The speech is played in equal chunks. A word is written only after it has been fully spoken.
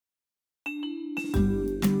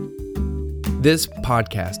This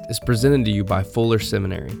podcast is presented to you by Fuller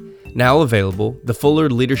Seminary. Now available, the Fuller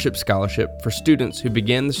Leadership Scholarship for students who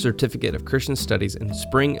begin the Certificate of Christian Studies in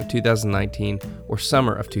spring of 2019 or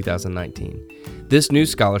summer of 2019. This new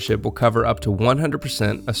scholarship will cover up to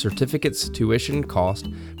 100% of certificate's tuition cost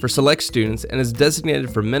for select students and is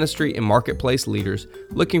designated for ministry and marketplace leaders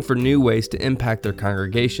looking for new ways to impact their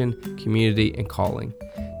congregation, community, and calling.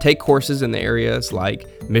 Take courses in the areas like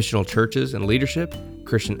missional churches and leadership,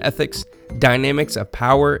 Christian ethics, dynamics of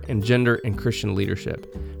power, and gender and Christian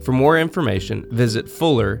leadership. For more information, visit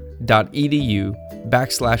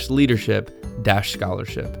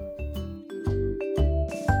fuller.edu/leadership-scholarship.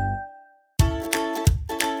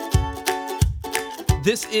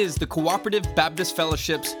 This is the Cooperative Baptist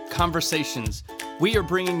Fellowship's Conversations. We are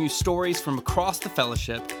bringing you stories from across the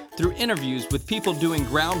fellowship through interviews with people doing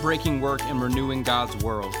groundbreaking work in renewing God's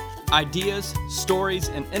world. Ideas, stories,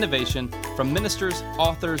 and innovation from ministers,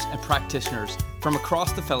 authors, and practitioners from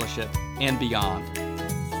across the fellowship and beyond.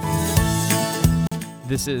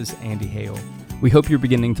 This is Andy Hale. We hope you're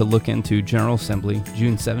beginning to look into General Assembly,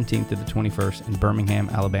 June 17th to the 21st in Birmingham,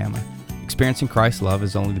 Alabama. Experiencing Christ's love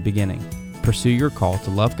is only the beginning. Pursue your call to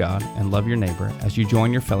love God and love your neighbor as you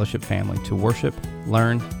join your fellowship family to worship,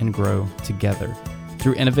 learn, and grow together.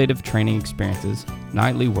 Through innovative training experiences,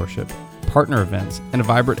 nightly worship, partner events, and a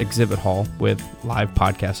vibrant exhibit hall with live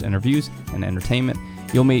podcast interviews and entertainment,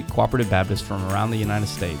 you'll meet Cooperative Baptists from around the United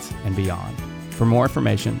States and beyond. For more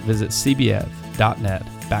information, visit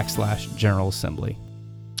cbf.net/General Assembly.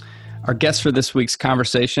 Our guest for this week's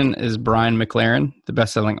conversation is Brian McLaren, the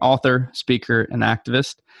best-selling author, speaker, and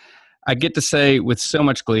activist. I get to say with so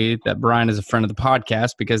much glee that Brian is a friend of the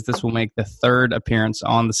podcast because this will make the third appearance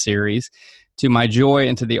on the series. To my joy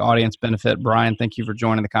and to the audience benefit, Brian, thank you for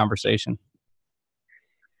joining the conversation.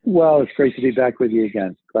 Well, it's great to be back with you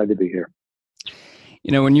again. Glad to be here.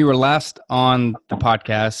 You know, when you were last on the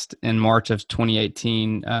podcast in March of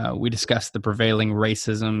 2018, we discussed the prevailing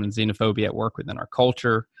racism and xenophobia at work within our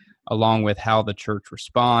culture, along with how the church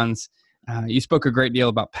responds. You spoke a great deal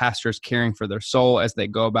about pastors caring for their soul as they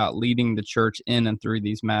go about leading the church in and through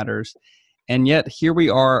these matters. And yet, here we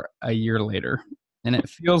are a year later, and it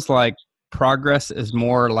feels like progress is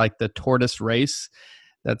more like the tortoise race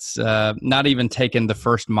that's not even taken the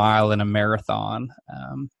first mile in a marathon.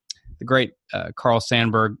 The great Carl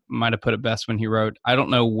Sandburg might have put it best when he wrote, "I don't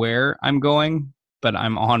know where I'm going, but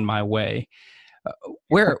I'm on my way."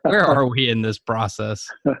 Where are we in this process?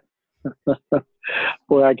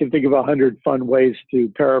 Well, I can think of 100 fun ways to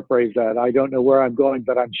paraphrase that. I don't know where I'm going,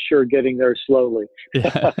 but I'm sure getting there slowly.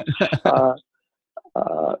 Yeah.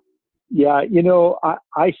 Yeah, you know,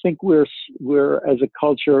 I think we're as a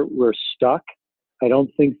culture, we're stuck. I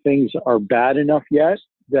don't think things are bad enough yet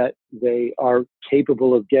that they are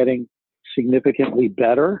capable of getting significantly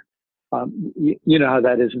better. You know how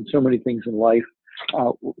that is in so many things in life.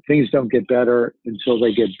 Things don't get better until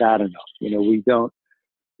they get bad enough. You know,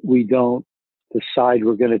 we don't decide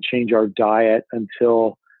we're going to change our diet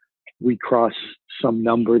until we cross some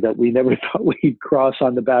number that we never thought we'd cross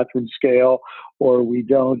on the bathroom scale, or we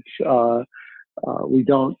don't,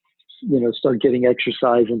 start getting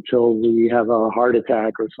exercise until we have a heart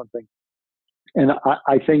attack or something. And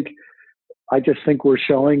I just think we're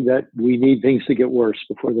showing that we need things to get worse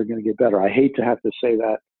before they're going to get better. I hate to have to say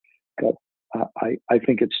that, but I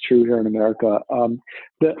think it's true here in America. On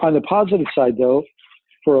the positive side, though,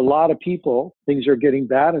 for a lot of people, things are getting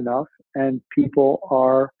bad enough, and people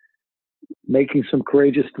are making some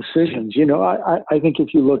courageous decisions. You know, I think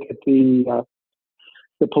if you look at the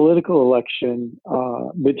political election,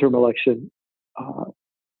 midterm election,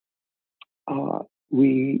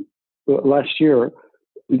 last year,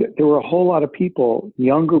 there were a whole lot of people,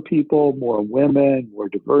 younger people, more women, more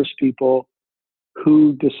diverse people,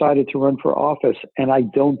 who decided to run for office. And I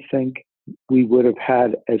don't think we would have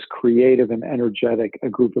had as creative and energetic a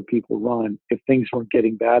group of people run if things weren't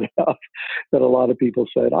getting bad enough that a lot of people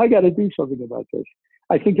said, I got to do something about this.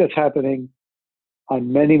 I think that's happening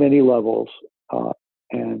on many, many levels.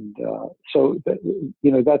 So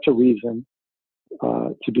that's a reason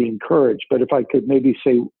to be encouraged. But if I could maybe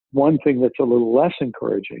say one thing that's a little less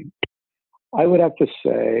encouraging, I would have to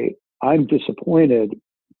say I'm disappointed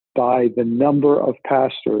by the number of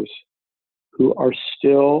pastors who are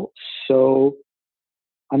still so,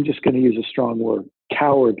 I'm just going to use a strong word,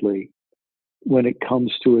 cowardly when it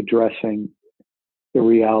comes to addressing the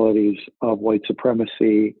realities of white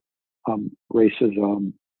supremacy,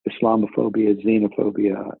 racism, Islamophobia,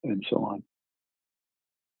 xenophobia, and so on.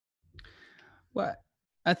 Well,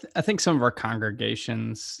 I think some of our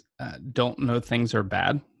congregations don't know things are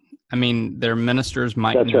bad. I mean, their ministers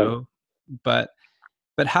might That's know, right.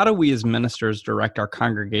 but But how do we as ministers direct our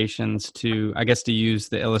congregations to, I guess, to use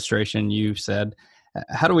the illustration you said,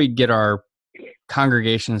 how do we get our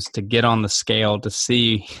congregations to get on the scale to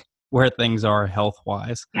see where things are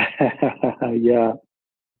health-wise? Yeah.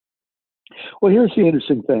 Well, here's the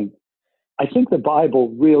interesting thing. I think the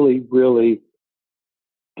Bible really, really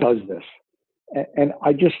does this. And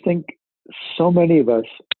I just think so many of us,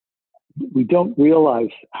 we don't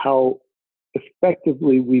realize how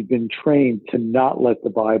effectively we've been trained to not let the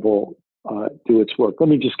Bible do its work. Let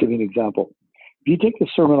me just give you an example. If you take the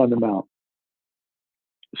Sermon on the Mount,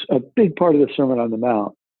 a big part of the Sermon on the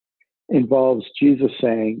Mount involves Jesus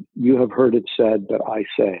saying, "You have heard it said, but I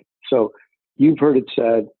say." So you've heard it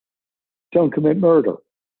said, don't commit murder.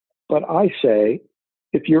 But I say,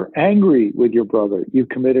 if you're angry with your brother, you've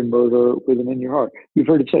committed murder with him in your heart. You've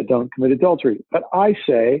heard it said, don't commit adultery. But I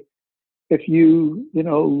say, if you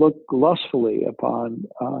look lustfully upon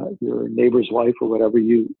your neighbor's wife or whatever,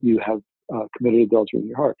 you have committed adultery in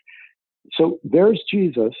your heart. So there's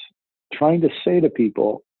Jesus trying to say to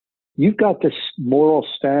people, you've got this moral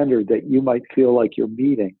standard that you might feel like you're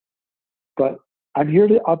meeting, but I'm here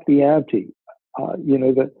to up the ante.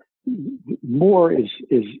 That more is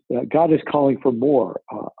God is calling for more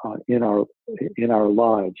in our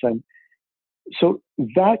lives, and so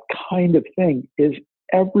that kind of thing is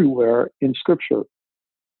everywhere in Scripture.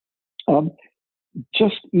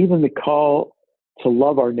 Just even the call to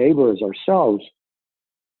love our neighbor as ourselves,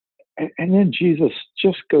 and then Jesus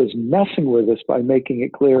just goes messing with us by making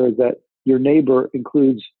it clear that your neighbor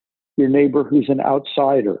includes your neighbor who's an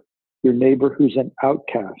outsider, your neighbor who's an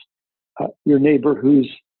outcast, your neighbor who's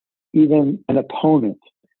even an opponent,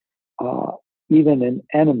 even an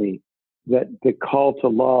enemy. That the call to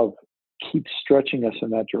love keeps stretching us in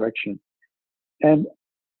that direction. And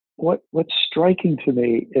what's striking to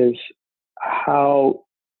me is how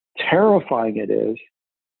terrifying it is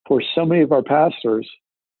for so many of our pastors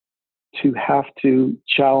to have to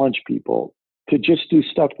challenge people to just do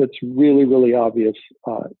stuff that's really, really obvious,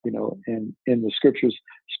 in the Scriptures,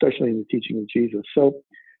 especially in the teaching of Jesus. So,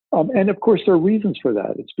 and of course, there are reasons for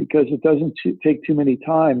that. It's because it doesn't take too many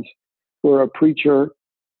times where a preacher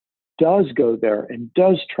does go there and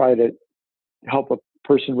does try to help a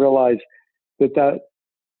person realize that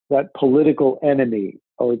political enemy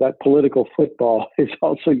or that political football is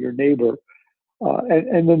also your neighbor.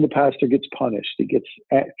 And then the pastor gets punished. He gets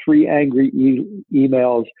 3 angry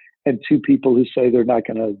emails and 2 people who say they're not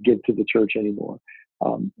going to give to the church anymore.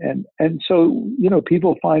 And so,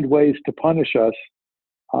 people find ways to punish us.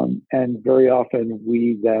 And very often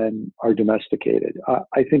we then are domesticated.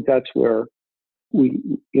 I think that's where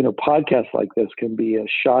podcasts like this can be a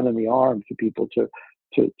shot in the arm to people, to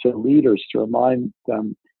leaders, to remind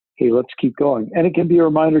them, hey, let's keep going. And it can be a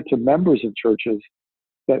reminder to members of churches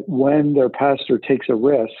that when their pastor takes a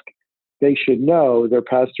risk, they should know their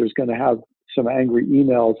pastor is going to have some angry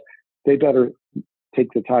emails. They better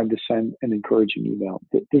take the time to send an encouraging email.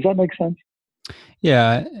 Does that make sense?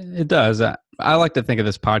 Yeah, it does. I like to think of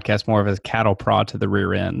this podcast more of as cattle prod to the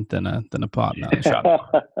rear end than a pot shot.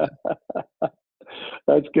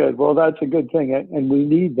 That's good. Well, that's a good thing, and we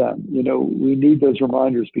need them. We need those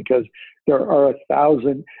reminders because there are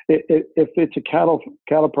 1,000. If it's a cattle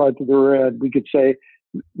prod to the rear end, we could say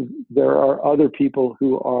there are other people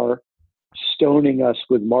who are stoning us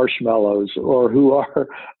with marshmallows, or who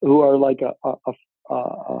are like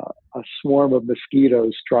a swarm of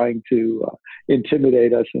mosquitoes trying to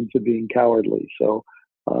intimidate us into being cowardly. So,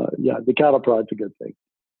 the cattle prod's a good thing.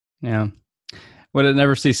 Yeah. What it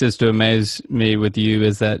never ceases to amaze me with you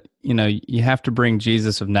is that, you have to bring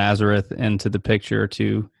Jesus of Nazareth into the picture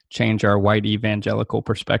to change our white evangelical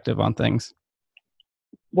perspective on things.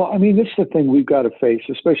 Well, I mean, this is the thing we've got to face,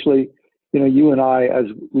 especially, you and I, as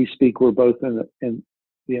we speak, we're both in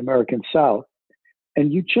the American South.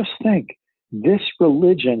 And you just think this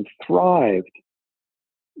religion thrived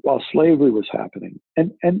while slavery was happening.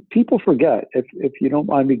 And people forget, if you don't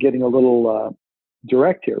mind me getting a little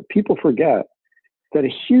direct here, people forget that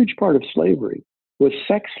a huge part of slavery was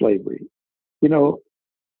sex slavery.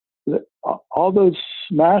 All those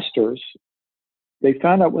masters, they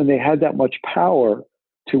found out when they had that much power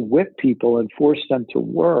to whip people and force them to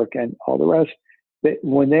work and all the rest, that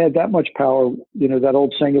when they had that much power, that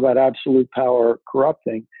old saying about absolute power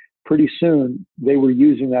corrupting, pretty soon they were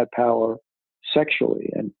using that power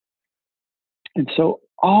sexually. And so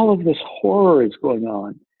all of this horror is going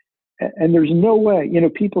on. And there's no way,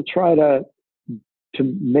 people try to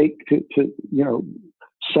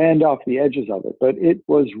sand off the edges of it, but it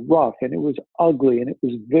was rough and it was ugly and it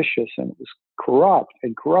was vicious and it was corrupt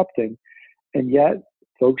and corrupting. And yet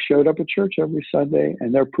folks showed up at church every Sunday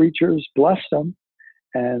and their preachers blessed them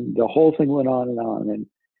and the whole thing went on and on.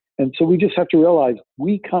 And so we just have to realize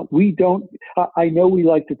I know we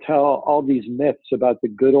like to tell all these myths about the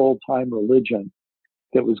good old time religion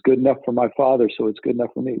that was good enough for my father, so it's good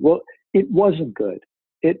enough for me. Well, it wasn't good.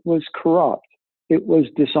 It was corrupt. It was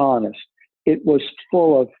dishonest. It was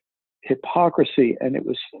full of hypocrisy, and it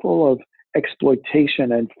was full of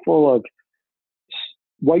exploitation and full of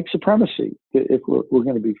white supremacy, if we're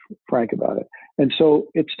going to be frank about it. And so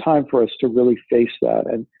it's time for us to really face that.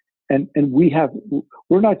 And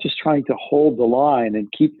we're not just trying to hold the line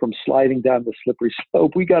and keep from sliding down the slippery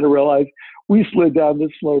slope. We got to realize we slid down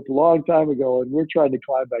this slope a long time ago, and we're trying to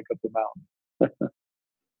climb back up the mountain.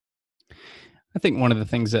 I think one of the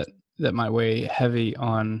things that might weigh heavy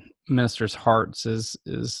on ministers' hearts is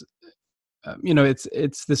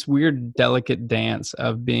it's this weird, delicate dance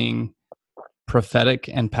of being prophetic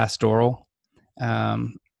and pastoral.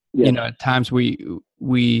 Yes. At times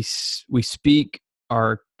we speak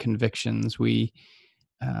our convictions. We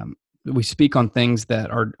speak on things that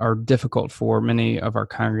are difficult for many of our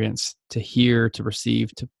congregants to hear, to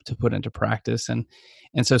receive, to put into practice, and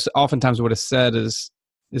so oftentimes what is said is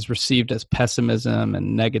received as pessimism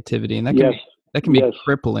and negativity, and that can be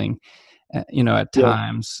crippling, at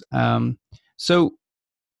times.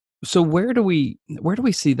 So where do we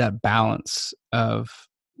see that balance of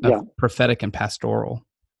prophetic and pastoral?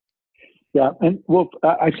 Yeah, and well,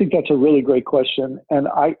 I think that's a really great question, and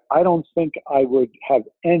I don't think I would have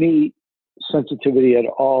any sensitivity at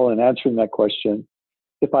all in answering that question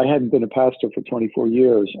if I hadn't been a pastor for 24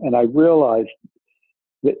 years. And I realized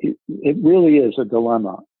that it really is a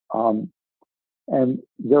dilemma. And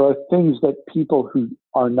there are things that people who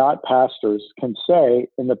are not pastors can say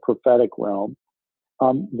in the prophetic realm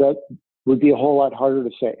that would be a whole lot harder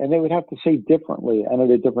to say. And they would have to say differently and at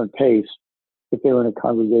a different pace if they were in a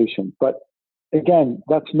congregation. But again,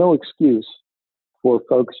 that's no excuse for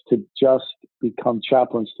folks to just become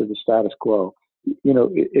chaplains to the status quo.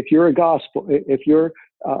 If you're a gospel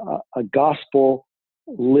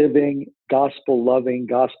living, gospel loving,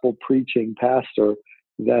 gospel preaching pastor,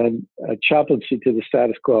 then a chaplaincy to the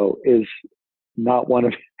status quo is not one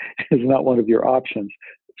of your options.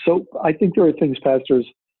 So I think there are things pastors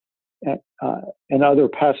and other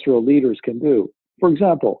pastoral leaders can do. For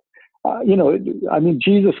example,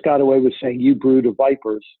 Jesus got away with saying, "You brood of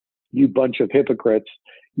vipers, you bunch of hypocrites,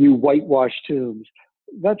 you whitewashed tombs."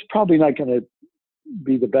 That's probably not going to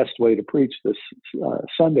be the best way to preach this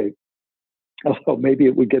Sunday, although maybe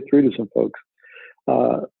it would get through to some folks.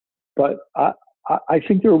 But I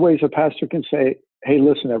think there are ways a pastor can say, "Hey,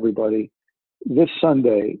 listen, everybody, this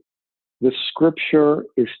Sunday, the scripture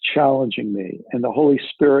is challenging me, and the Holy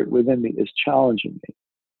Spirit within me is challenging me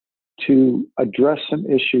to address some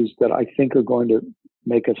issues that I think are going to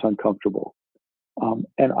make us uncomfortable.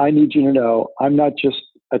 And I need you to know, I'm not just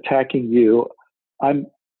attacking you. I'm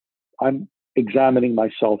examining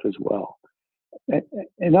myself as well."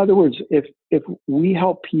 In other words, if we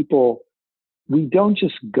help people, we don't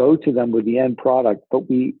just go to them with the end product, but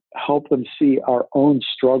we help them see our own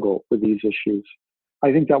struggle with these issues.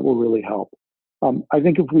 I think that will really help. I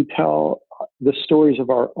think if we tell the stories of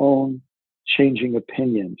our own changing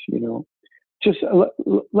opinions, just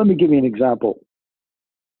let me give you an example.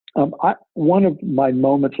 One of my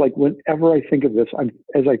moments, like whenever I think of this,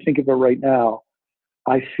 as I think of it right now,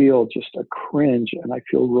 I feel just a cringe and I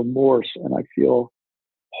feel remorse and I feel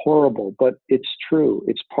horrible, but it's true.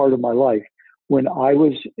 It's part of my life. When I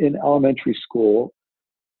was in elementary school,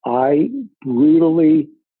 I brutally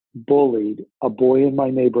bullied a boy in my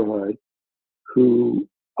neighborhood who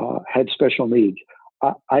had special needs.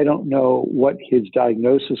 I don't know what his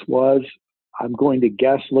diagnosis was. I'm going to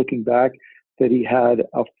guess, looking back, that he had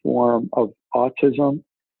a form of autism,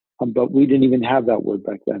 but we didn't even have that word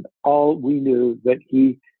back then. All we knew that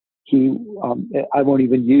I won't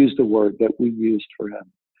even use the word that we used for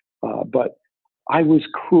him, but I was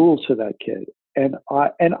cruel to that kid, and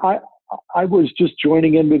I was just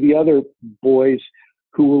joining in with the other boys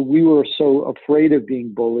we were so afraid of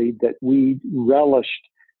being bullied that we relished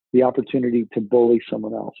the opportunity to bully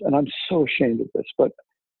someone else. And I'm so ashamed of this, but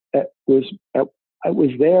it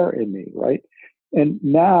was there in me, right? And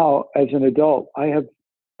now, as an adult, I have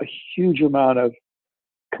a huge amount of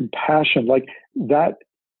compassion. Like that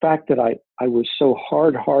fact that I was so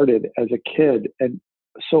hard-hearted as a kid and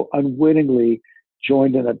so unwittingly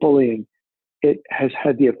joined in that bullying, it has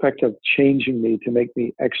had the effect of changing me to make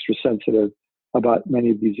me extra sensitive about many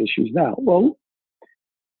of these issues now. Well,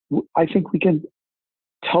 I think we can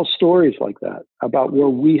tell stories like that about where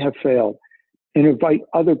we have failed and invite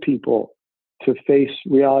other people to face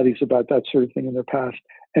realities about that sort of thing in their past.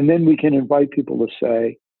 And then we can invite people to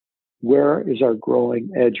say, where is our growing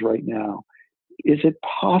edge right now? Is it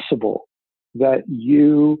possible that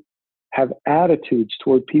you have attitudes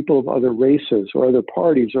toward people of other races or other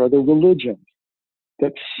parties or other religions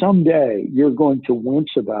that someday you're going to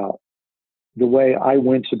wince about the way I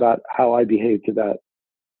wince about how I behaved to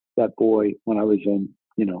that boy when I was in,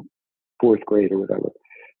 fourth grade or whatever.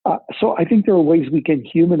 So I think there are ways we can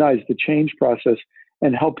humanize the change process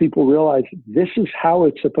and help people realize this is how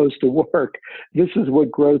it's supposed to work. This is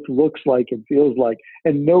what growth looks like and feels like.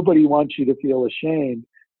 And nobody wants you to feel ashamed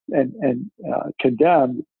and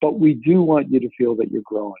condemned, but we do want you to feel that you're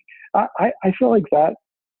growing. I feel like that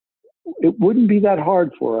it wouldn't be that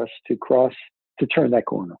hard for us to turn that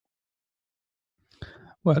corner.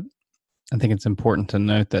 Well, I think it's important to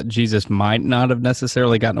note that Jesus might not have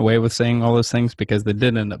necessarily gotten away with saying all those things because they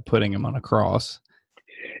did end up putting him on a cross.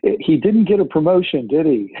 He didn't get a promotion, did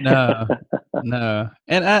he? No.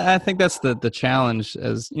 And I think that's the challenge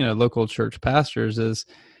as, local church pastors is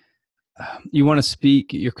you want to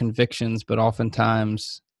speak your convictions, but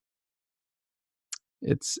oftentimes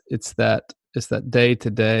it's that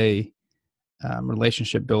day-to-day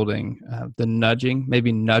relationship building, the nudging.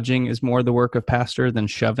 Maybe nudging is more the work of pastor than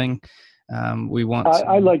shoving. We want.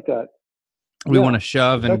 I like that. We want to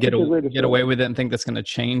shove and get away with it and think that's going to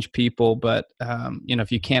change people. But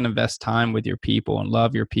if you can't invest time with your people and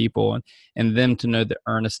love your people and them to know the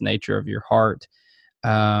earnest nature of your heart,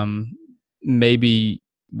 maybe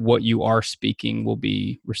what you are speaking will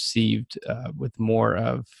be received with more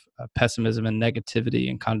of pessimism and negativity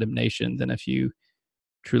and condemnation than if you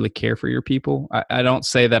truly care for your people. I don't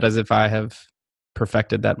say that as if I have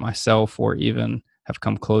perfected that myself or even have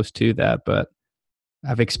come close to that, but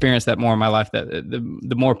I've experienced that more in my life, that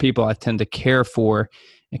the more people I tend to care for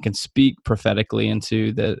and can speak prophetically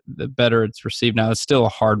into, the better it's received. Now, it's still a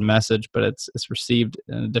hard message, but it's received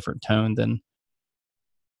in a different tone than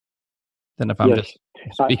if I'm just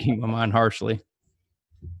speaking my mind harshly.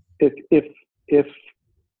 If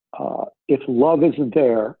love isn't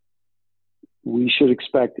there, we should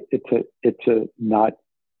expect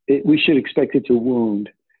we should expect it to wound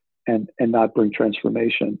and not bring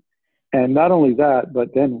transformation. And not only that,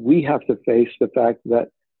 but then we have to face the fact that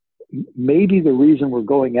maybe the reason we're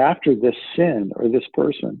going after this sin or this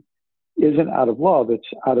person isn't out of love, it's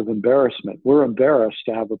out of embarrassment. We're embarrassed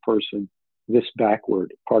to have a person this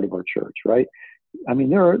backward part of our church, right? I mean,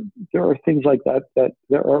 there are things like that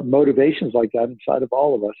there are motivations like that inside of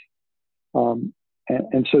all of us.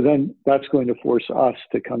 And so then that's going to force us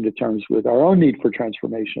to come to terms with our own need for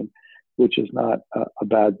transformation, which is not a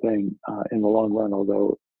bad thing in the long run,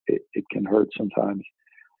 although it can hurt sometimes.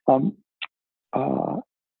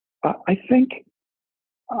 I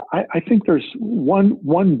think there's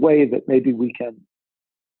one way that maybe we can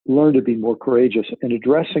learn to be more courageous in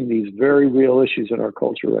addressing these very real issues in our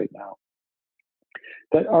culture right now.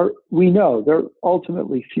 We know they're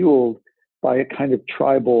ultimately fueled by a kind of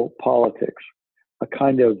tribal politics, a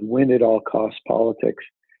kind of win at all cost politics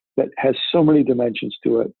that has so many dimensions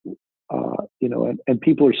to it. And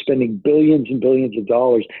people are spending billions and billions of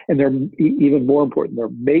dollars, and they're even more important, they're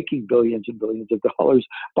making billions and billions of dollars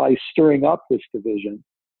by stirring up this division.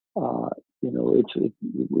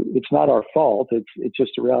 It's not our fault. It's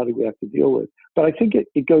just a reality we have to deal with. But I think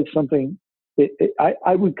it goes something.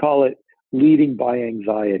 I would call it leading by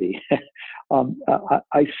anxiety.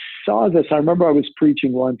 I saw this. I remember I was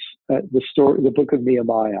preaching once the book of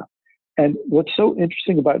Nehemiah. And what's so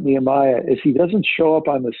interesting about Nehemiah is he doesn't show up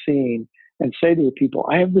on the scene and say to the people,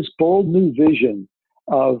 I have this bold new vision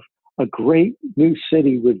of a great new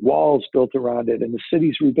city with walls built around it and the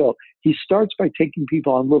city's rebuilt. He starts by taking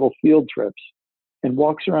people on little field trips and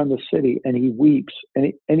walks around the city and he weeps.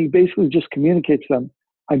 And he basically just communicates to them,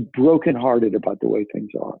 I'm brokenhearted about the way things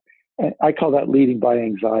are. And I call that leading by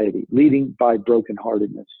anxiety, leading by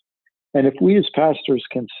brokenheartedness. And if we as pastors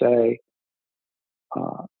can say,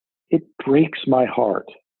 it breaks my heart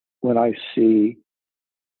when I see,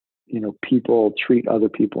 people treat other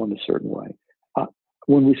people in a certain way.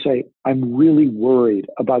 When we say, I'm really worried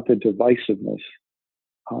about the divisiveness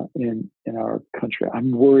in our country,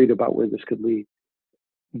 I'm worried about where this could lead.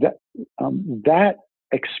 That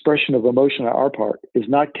expression of emotion on our part is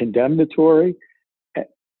not condemnatory,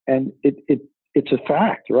 and it's a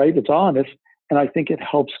fact, right? It's honest, and I think it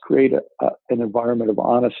helps create an environment of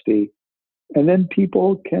honesty. And then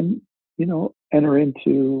people can, enter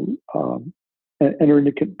into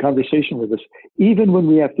conversation with us, even when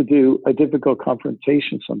we have to do a difficult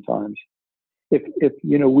confrontation. Sometimes, if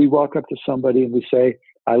we walk up to somebody and we say,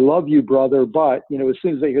 "I love you, brother," but as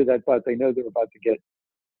soon as they hear that "but," they know they're about to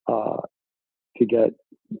get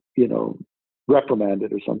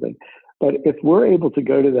reprimanded or something. But if we're able to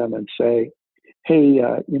go to them and say, hey,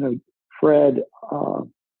 Fred,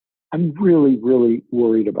 I'm really, really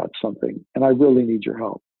worried about something, and I really need your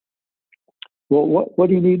help. Well, what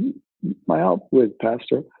do you need my help with,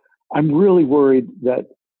 Pastor? I'm really worried that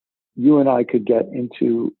you and I could get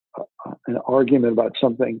into an argument about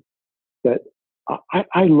something that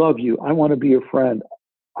I love you. I want to be your friend.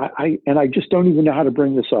 And I just don't even know how to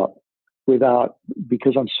bring this up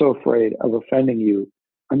because I'm so afraid of offending you.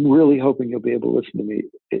 I'm really hoping you'll be able to listen to me.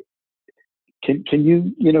 Can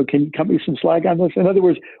you cut me some slack on this? In other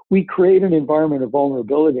words, we create an environment of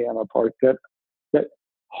vulnerability on our part that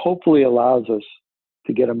hopefully allows us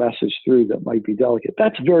to get a message through that might be delicate.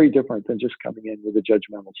 That's very different than just coming in with a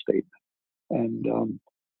judgmental statement.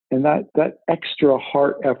 And that extra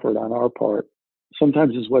heart effort on our part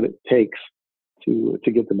sometimes is what it takes to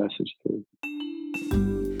get the message through.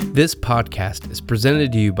 This podcast is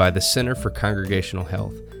presented to you by the Center for Congregational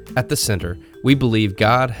Health. At the Center, we believe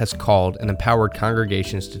God has called and empowered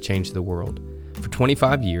congregations to change the world. For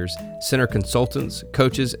 25 years, Center consultants,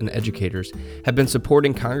 coaches, and educators have been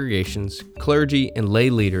supporting congregations, clergy, and lay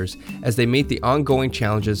leaders as they meet the ongoing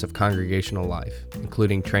challenges of congregational life,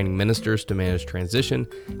 including training ministers to manage transition,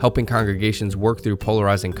 helping congregations work through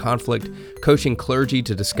polarizing conflict, coaching clergy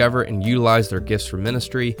to discover and utilize their gifts for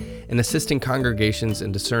ministry, and assisting congregations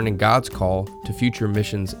in discerning God's call to future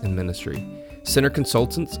missions and ministry. Center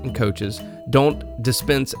consultants and coaches don't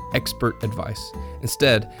dispense expert advice.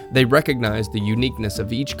 Instead, they recognize the uniqueness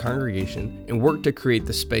of each congregation and work to create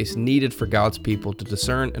the space needed for God's people to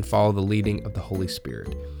discern and follow the leading of the Holy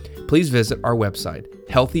Spirit. Please visit our website,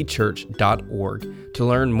 healthychurch.org, to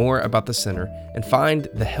learn more about the Center and find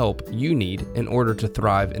the help you need in order to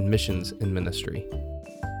thrive in missions and ministry.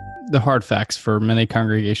 The hard facts for many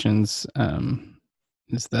congregations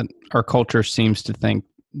is that our culture seems to think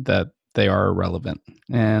that they are irrelevant.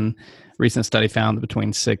 And a recent study found that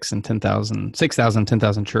between 6,000 and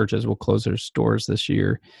 10,000 churches will close their doors this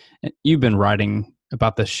year. And you've been writing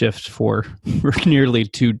about this shift for nearly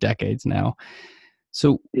 2 decades now.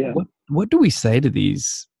 So what do we say to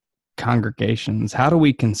these congregations? How do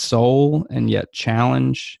we console and yet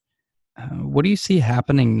challenge? What do you see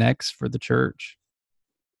happening next for the church?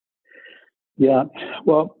 Yeah,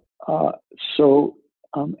 well,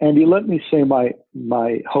 Andy, let me say my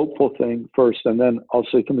hopeful thing first, and then I'll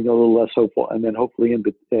say something a little less hopeful, and then hopefully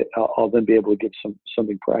I'll then be able to give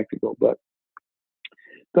something practical. But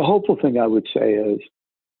the hopeful thing I would say is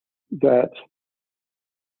that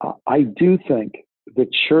I do think the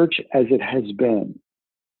church as it has been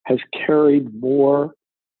has carried more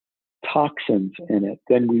toxins in it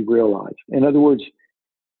than we realize. In other words,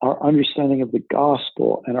 our understanding of the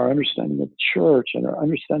gospel and our understanding of church and our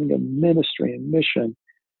understanding of ministry and mission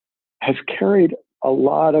has carried a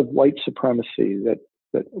lot of white supremacy that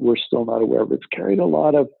we're still not aware of. It's carried a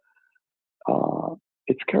lot of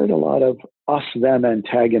us-them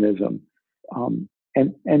antagonism,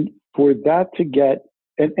 and for that to get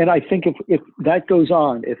and I think if that goes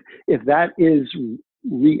on, if that is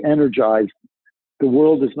re-energized, the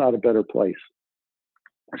world is not a better place.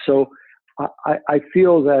 So I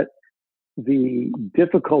feel that the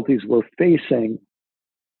difficulties we're facing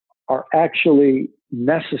are actually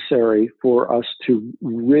necessary for us to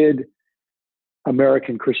rid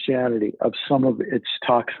American Christianity of some of its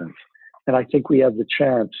toxins. And I think we have the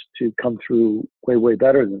chance to come through way, way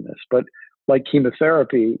better than this. But like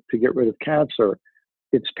chemotherapy to get rid of cancer,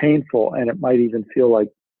 it's painful, and it might even feel like,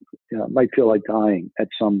 dying at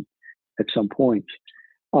some points.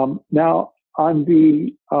 Now, on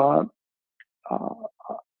the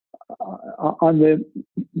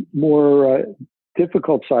more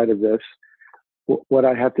difficult side of this, what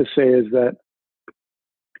I have to say is that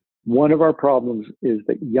one of our problems is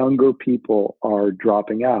that younger people are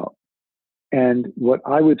dropping out. And what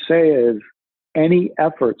I would say is any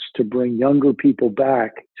efforts to bring younger people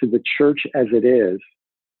back to the church as it is,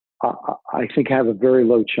 I think have a very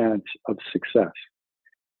low chance of success.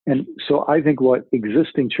 And so I think what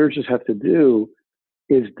existing churches have to do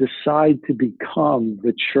is decide to become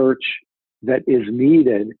the church that is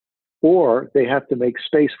needed, or they have to make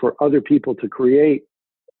space for other people to create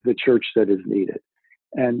the church that is needed.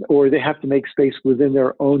 Or they have to make space within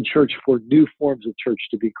their own church for new forms of church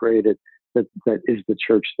to be created that is the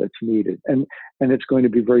church that's needed. And it's going to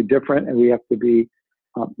be very different, and we have to be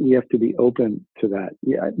open to that.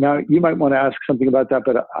 Yeah. Now, you might want to ask something about that,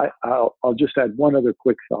 but I'll just add one other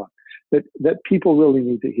quick thought that people really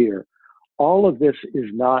need to hear. All of this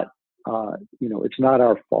is not, it's not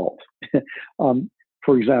our fault.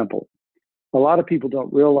 For example, a lot of people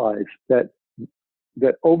don't realize that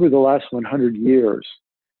over the last 100 years,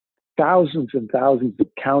 thousands and thousands of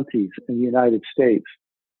counties in the United States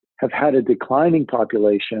have had a declining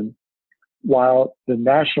population while the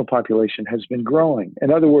national population has been growing.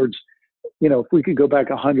 In other words, if we could go back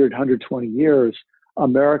 100, 120 years,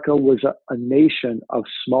 America was a nation of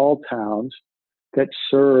small towns that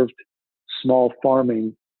served small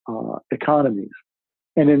farming economies.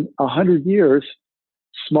 And in 100 years,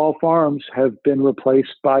 small farms have been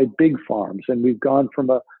replaced by big farms. And we've gone from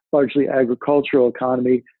a largely agricultural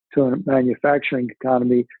economy to a manufacturing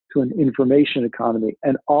economy to an information economy.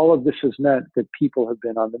 And all of this has meant that people have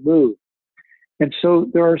been on the move. And so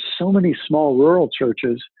there are so many small rural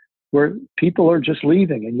churches where people are just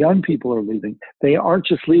leaving, and young people are leaving. They aren't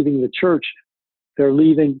just leaving the church, they're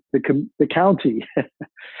leaving the county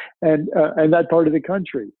and that part of the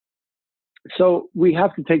country. So we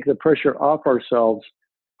have to take the pressure off ourselves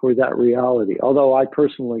for that reality. Although I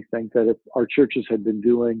personally think that if our churches had been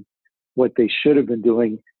doing what they should have been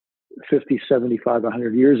doing 50, 75,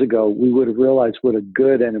 100 years ago, we would have realized what a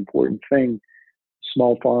good and important thing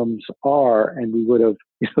small farms are, and we would have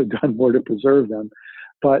done more to preserve them.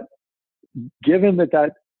 But given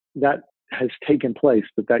that has taken place,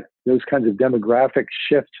 that those kinds of demographic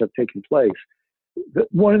shifts have taken place,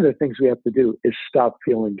 one of the things we have to do is stop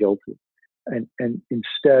feeling guilty. And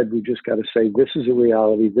instead, we just got to say, this is a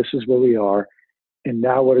reality, this is where we are, and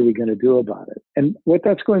now what are we going to do about it? And what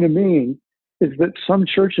that's going to mean is that some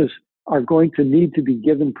churches are going to need to be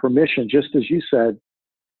given permission, just as you said,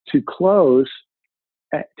 to close,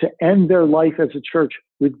 to end their life as a church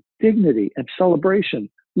with dignity and celebration.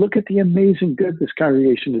 Look at the amazing good this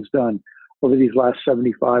congregation has done over these last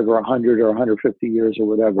 75 or 100 or 150 years or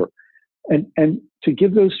whatever. And to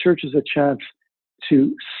give those churches a chance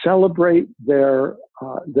to celebrate their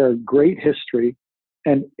great history,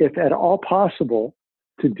 and if at all possible,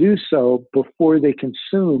 to do so before they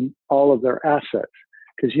consume all of their assets.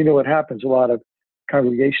 Because what happens, a lot of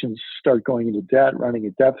congregations start going into debt, running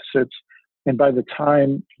at deficits, and by the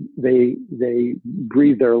time they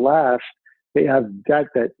breathe their last, they have debt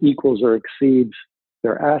that equals or exceeds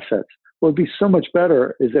their assets. What would be so much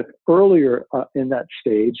better is if earlier in that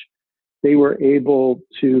stage, they were able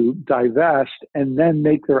to divest and then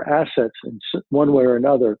make their assets in one way or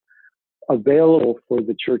another available for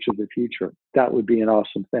the church of the future. That would be an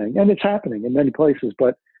awesome thing. And it's happening in many places.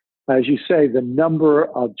 But as you say, the number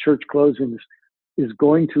of church closings is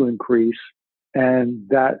going to increase.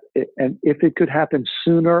 And if it could happen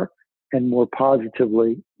sooner and more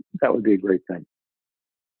positively, that would be a great thing.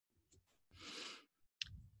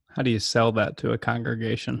 How do you sell that to a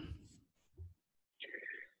congregation?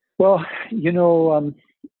 Well,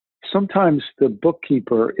 sometimes the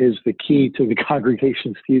bookkeeper is the key to the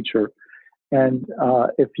congregation's future. And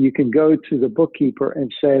if you can go to the bookkeeper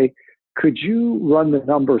and say, could you run the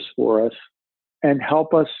numbers for us and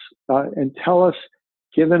help us and tell us,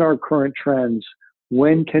 given our current trends,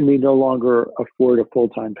 when can we no longer afford a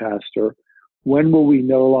full-time pastor? When will we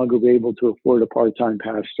no longer be able to afford a part-time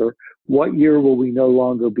pastor? What year will we no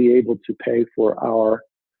longer be able to pay for our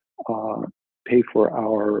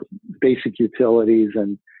basic utilities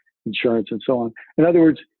and insurance and so on? In other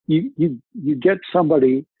words, you get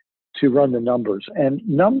somebody to run the numbers, and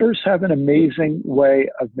numbers have an amazing way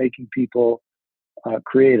of making people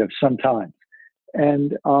creative sometimes.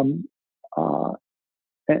 And I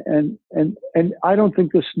don't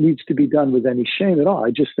think this needs to be done with any shame at all.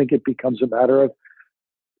 I just think it becomes a matter of,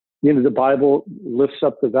 the Bible lifts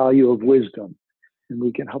up the value of wisdom, and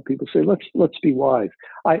we can help people say, let's be wise.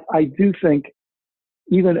 I do think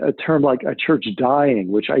even a term like a church dying,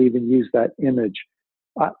 which I even use that image,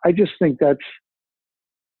 I just think that's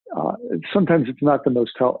sometimes it's not the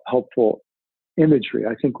most helpful imagery.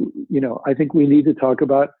 I think we need to talk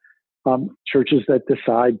about churches that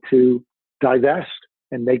decide to divest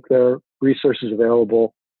and make their resources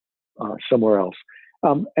available somewhere else.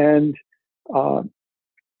 And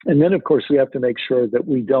then, of course, we have to make sure that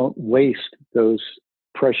we don't waste those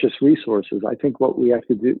precious resources. I think what we have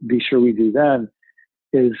to be sure we do then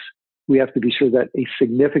is we have to be sure that a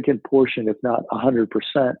significant portion, if not 100%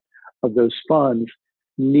 of those funds,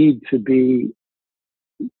 need to be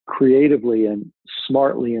creatively and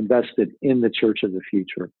smartly invested in the church of the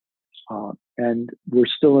future. And we're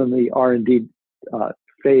still in the R&D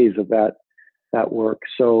phase of that work.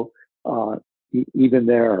 So even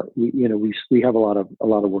there, we have a lot of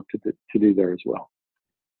work to do there as well.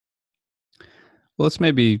 Well, let's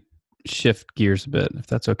maybe shift gears a bit, if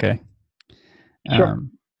that's okay. Sure.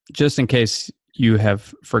 Just in case you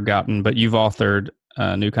have forgotten, but you've authored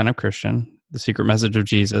A New Kind of Christian, The Secret Message of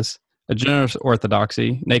Jesus, A Generous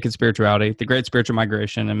Orthodoxy, Naked Spirituality, The Great Spiritual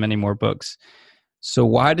Migration, and many more books. So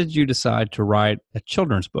why did you decide to write a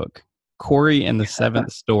children's book? Corey and the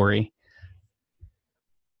Seventh Story?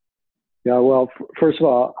 Yeah, well, first of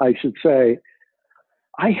all, I should say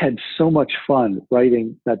I had so much fun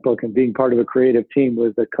writing that book and being part of a creative team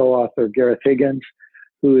with the co-author Gareth Higgins,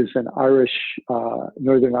 who is an Irish,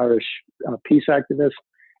 Northern Irish peace activist,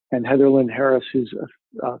 and Heather Lynn Harris, who's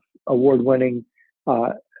a award-winning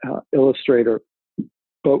illustrator.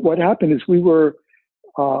 But what happened is we were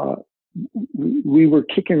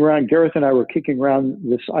kicking around, Gareth and I were kicking around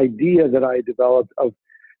this idea that I developed of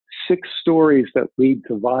 6 stories that lead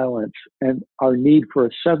to violence and our need for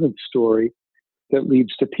a 7th story that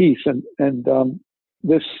leads to peace. And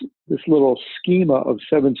this little schema of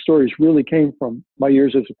 7 stories really came from my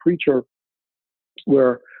years as a preacher,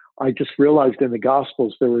 where I just realized in the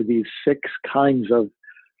Gospels there were these 6 kinds of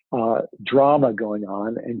drama going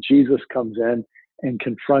on, and Jesus comes in and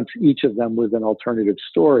confronts each of them with an alternative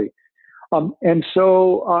story. And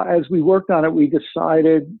so as we worked on it, we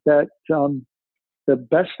decided that the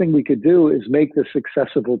best thing we could do is make this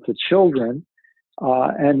accessible to children.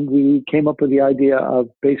 And we came up with the idea of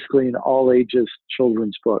basically an all ages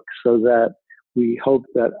children's book, so that we hoped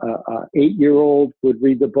that an 8-year-old would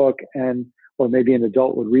read the book, or maybe an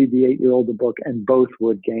adult would read the 8-year-old the book, and both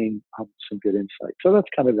would gain some good insight. So that's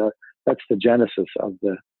kind of the genesis of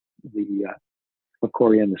the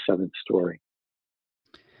Corey and the Seventh Story.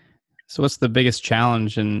 So what's the biggest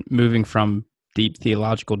challenge in moving from deep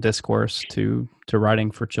theological discourse to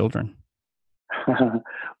writing for children?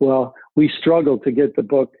 Well, we struggled to get the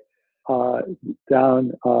book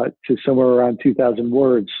down to somewhere around 2,000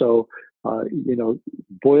 words. So,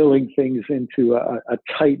 boiling things into a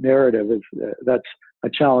tight narrative that's a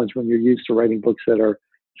challenge when you're used to writing books that are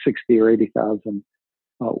 60 or 80,000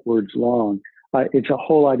 words long. It's a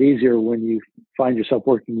whole lot easier when you find yourself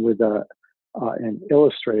working with an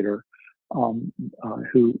illustrator so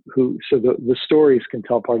the stories can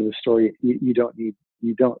tell part of the story.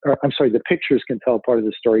 The pictures can tell part of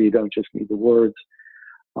the story. You don't just need the words.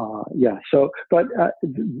 But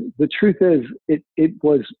the truth is, it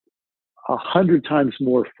was 100 times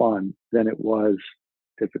more fun than it was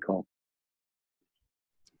difficult.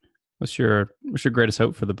 What's your greatest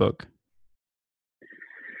hope for the book?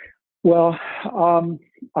 Well,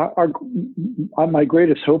 my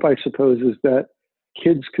greatest hope, I suppose, is that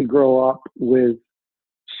kids could grow up with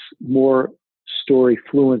more story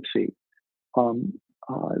fluency.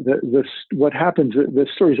 What happens? The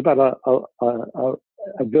story is about a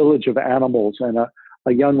village of animals, and a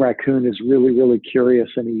young raccoon is really, really curious,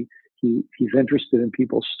 and he's interested in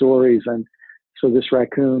people's stories, and so this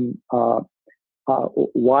raccoon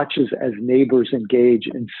watches as neighbors engage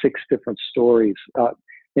in 6 different stories.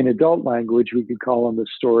 In adult language, we could call them the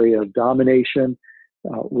story of domination,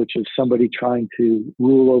 which is somebody trying to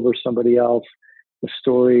rule over somebody else. The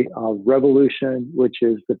story of revolution, which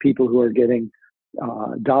is the people who are getting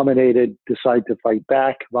dominated decide to fight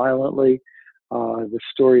back violently. The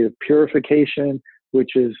story of purification,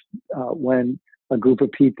 which is when a group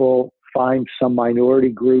of people find some minority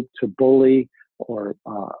group to bully or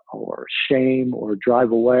shame or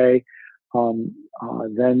drive away.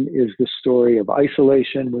 Then is the story of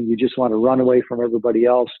isolation, when you just want to run away from everybody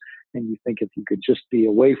else, and you think if you could just be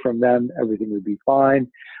away from them, everything would be fine.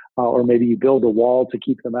 Or maybe you build a wall to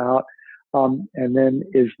keep them out. And then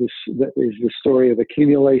is the story of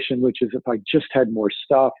accumulation, which is if I just had more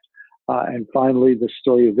stuff. And finally, the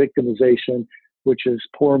story of victimization, which is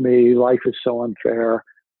poor me, life is so unfair.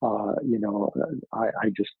 I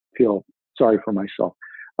just feel sorry for myself.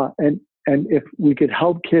 And if we could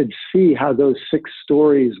help kids see how those 6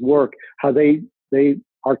 stories work, how they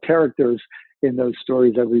are characters in those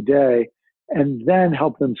stories every day, and then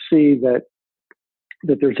help them see that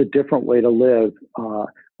there's a different way to live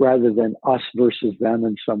rather than us versus them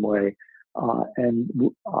in some way.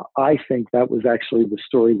 I think that was actually the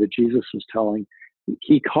story that Jesus was telling.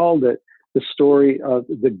 He called it the story of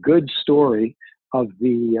the good story of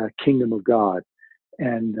the kingdom of God.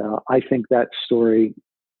 And I think that story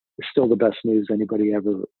is still the best news anybody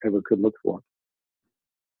ever could look for.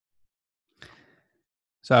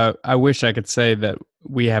 So I wish I could say that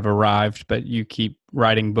we have arrived, but you keep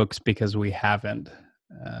writing books because we haven't.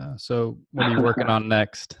 So what are you working on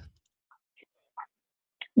next?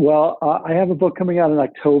 Well, I have a book coming out in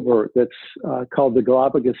October that's called The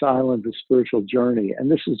Galapagos Islands: A Spiritual Journey.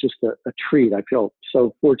 And this is just a treat. I feel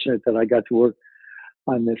so fortunate that I got to work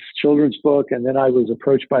on this children's book. And then I was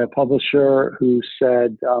approached by a publisher who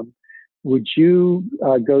said, would you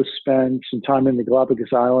go spend some time in the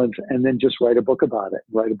Galapagos Islands and then just write a book about it,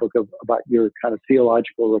 write a book about your kind of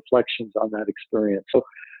theological reflections on that experience. So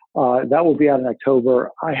that will be out in October.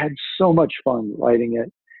 I had so much fun writing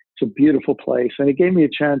it. It's a beautiful place. And it gave me a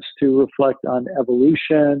chance to reflect on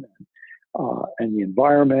evolution and the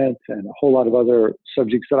environment and a whole lot of other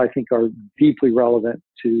subjects that I think are deeply relevant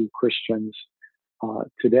to Christians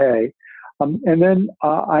today. And then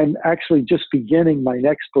I'm actually just beginning my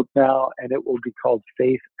next book now, and it will be called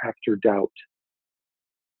Faith After Doubt.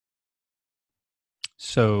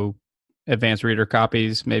 So advanced reader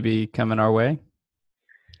copies maybe coming our way?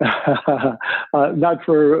 Not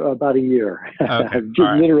for about a year. Okay.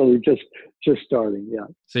 Literally just starting. Yeah.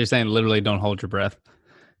 So you're saying literally don't hold your breath.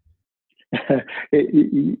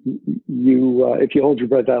 If you hold your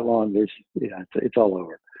breath that long, it's all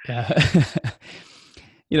over. Yeah.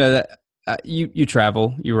 That you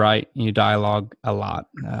travel, you write, you dialogue a lot.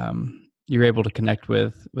 You're able to connect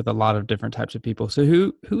with a lot of different types of people. So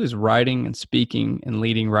who is writing and speaking and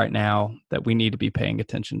leading right now that we need to be paying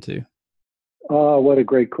attention to? What a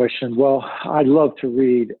great question. Well, I love to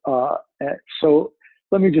read. So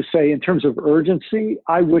let me just say, in terms of urgency,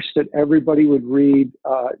 I wish that everybody would read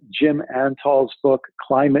Jim Antal's book,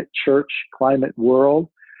 Climate Church, Climate World,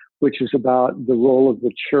 which is about the role of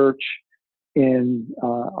the church in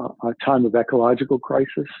a time of ecological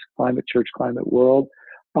crisis, Climate Church, Climate World.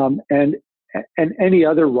 And any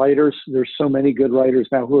other writers, there's so many good writers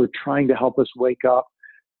now who are trying to help us wake up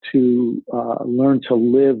to learn to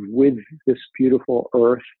live with this beautiful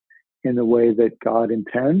earth in the way that God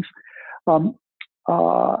intends. In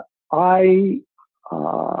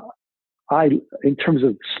terms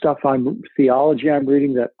of theology I'm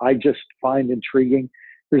reading that I just find intriguing,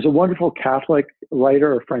 there's a wonderful Catholic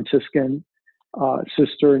writer, a Franciscan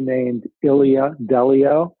sister named Ilia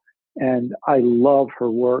Delio, and I love her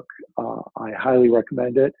work. I highly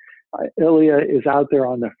recommend it. Ilia is out there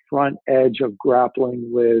on the front edge of grappling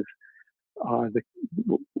with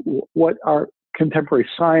what are contemporary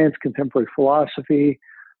science, contemporary philosophy,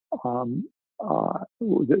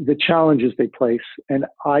 the challenges they place. And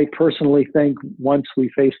I personally think once we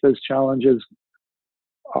face those challenges,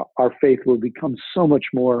 our faith will become so much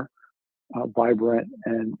more vibrant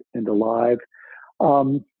and alive.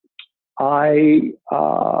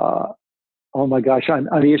 Oh my gosh, on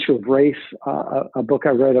the issue of race, a book I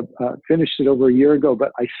read, finished it over a year ago,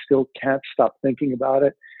 but I still can't stop thinking about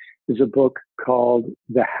it, is a book called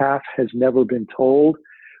The Half Has Never Been Told,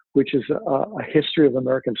 which is a history of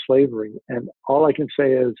American slavery. And all I can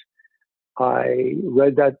say is I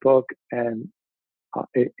read that book and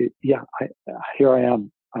here I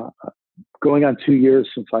am going on 2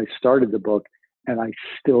 years since I started the book, and I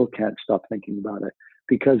still can't stop thinking about it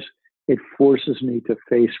because it forces me to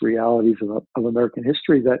face realities of American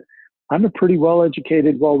history that I'm a pretty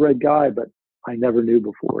well-educated, well-read guy, but I never knew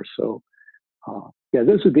before. So,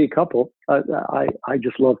 those would be a couple. I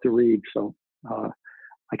just love to read, so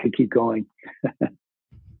I could keep going.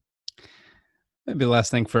 Maybe the last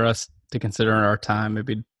thing for us to consider in our time,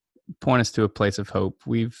 maybe point us to a place of hope.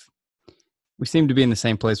 We seem to be in the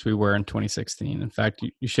same place we were in 2016. In fact,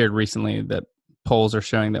 you shared recently that polls are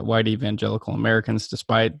showing that white evangelical Americans,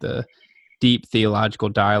 despite the deep theological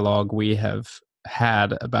dialogue we have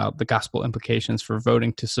had about the gospel implications for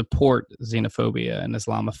voting to support xenophobia and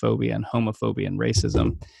Islamophobia and homophobia and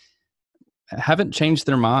racism, haven't changed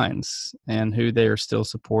their minds and who they are still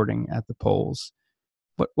supporting at the polls.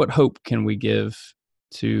 What hope can we give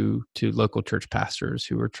to local church pastors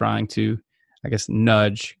who are trying to, I guess,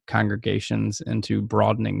 nudge congregations into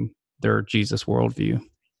broadening their Jesus worldview?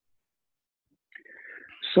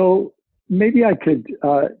 So maybe I could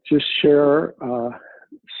just share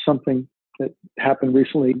something that happened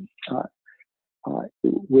recently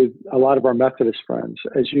with a lot of our Methodist friends.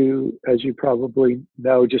 As you probably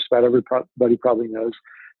know, just about everybody probably knows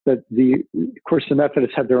that of course the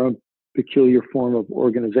Methodists have their own peculiar form of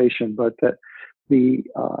organization, but that the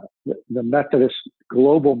Methodist,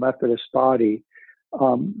 global Methodist body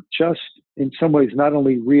just in some ways not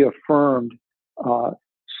only reaffirmed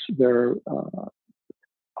their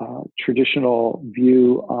traditional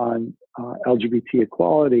view on LGBT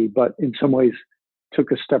equality, but in some ways took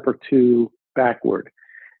a step or two backward,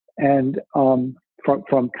 and from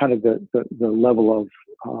kind of the level of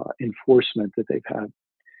enforcement that they've had.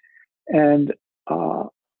 And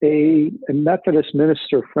a Methodist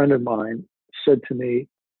minister friend of mine said to me,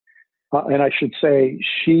 and I should say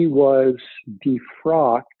she was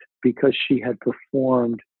defrocked because she had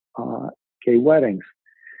performed gay weddings.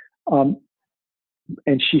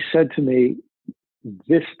 And she said to me,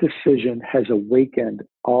 this decision has awakened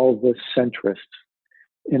all the centrists.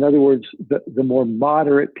 In other words, the more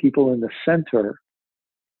moderate people in the center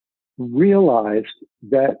realized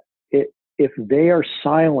that if they are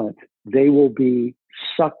silent, they will be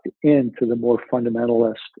sucked into the more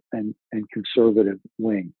fundamentalist and conservative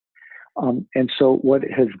wing. And so what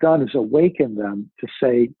it has done is awaken them to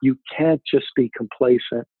say, you can't just be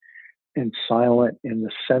complacent and silent in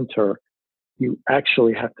the center. You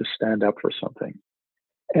actually have to stand up for something.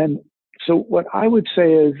 And so what I would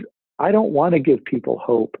say is, I don't want to give people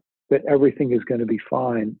hope that everything is going to be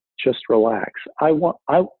fine. Just relax. I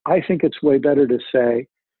think it's way better to say,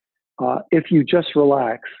 if you just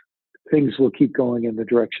relax, things will keep going in the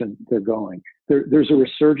direction they're going. There's a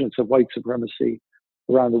resurgence of white supremacy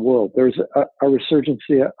around the world. There's a resurgence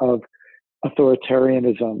of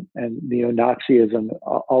authoritarianism and neo-Nazism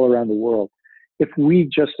all around the world. If we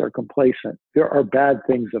just are complacent, there are bad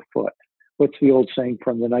things afoot. What's the old saying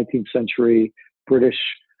from the 19th century British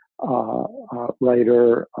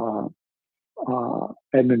writer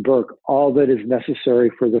Edmund Burke? All that is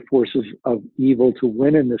necessary for the forces of evil to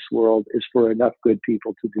win in this world is for enough good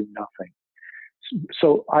people to do nothing.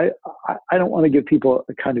 So I don't want to give people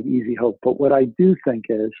a kind of easy hope, but what I do think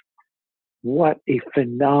is, what a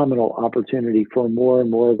phenomenal opportunity for more and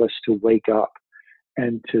more of us to wake up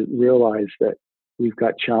and to realize that we've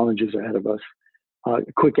got challenges ahead of us. A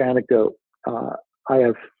quick anecdote. I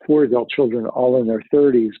have 4 adult children, all in their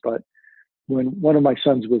 30s, but when one of my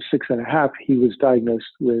sons was 6.5, he was diagnosed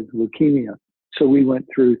with leukemia. So we went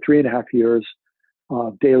through 3.5 years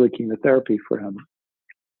of daily chemotherapy for him.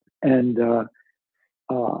 And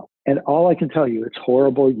all I can tell you, it's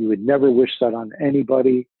horrible. You would never wish that on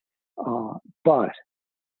anybody. But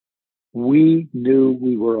we knew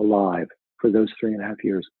we were alive for those 3.5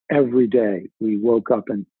 years. Every day we woke up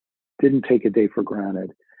and didn't take a day for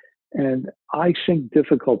granted. And I think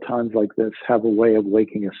difficult times like this have a way of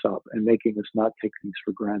waking us up and making us not take things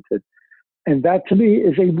for granted. And that to me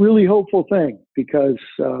is a really hopeful thing, because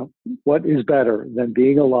what is better than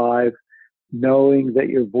being alive, knowing that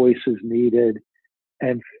your voice is needed,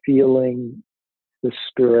 and feeling the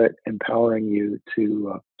Spirit empowering you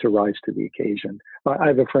to rise to the occasion. I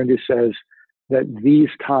have a friend who says that these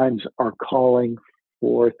times are calling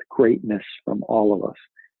forth greatness from all of us.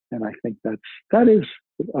 And I think that is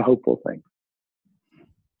a hopeful thing.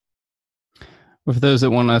 Well, for those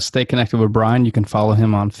that want to stay connected with Brian, you can follow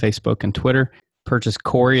him on Facebook and Twitter. Purchase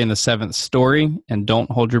Corey and the Seventh Story, and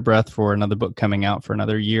don't hold your breath for another book coming out for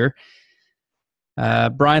another year.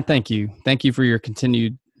 Brian, thank you. Thank you for your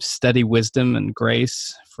continued steady wisdom and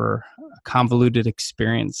grace for a convoluted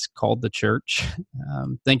experience called the church.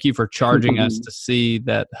 Thank you for charging us to see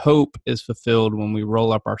that hope is fulfilled when we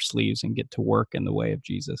roll up our sleeves and get to work in the way of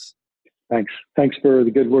Jesus. Thanks. Thanks for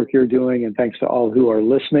the good work you're doing, and thanks to all who are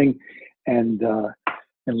listening and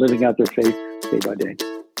living out their faith day by day.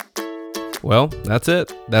 Well, that's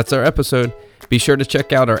it. That's our episode. Be sure to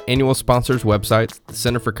check out our annual sponsors' websites, the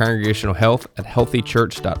Center for Congregational Health at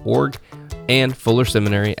healthychurch.org and Fuller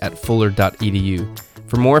Seminary at fuller.edu.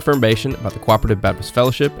 For more information about the Cooperative Baptist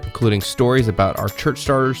Fellowship, including stories about our church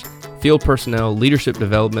starters, field personnel, leadership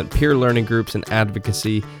development, peer learning groups, and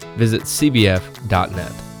advocacy, visit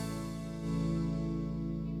cbf.net.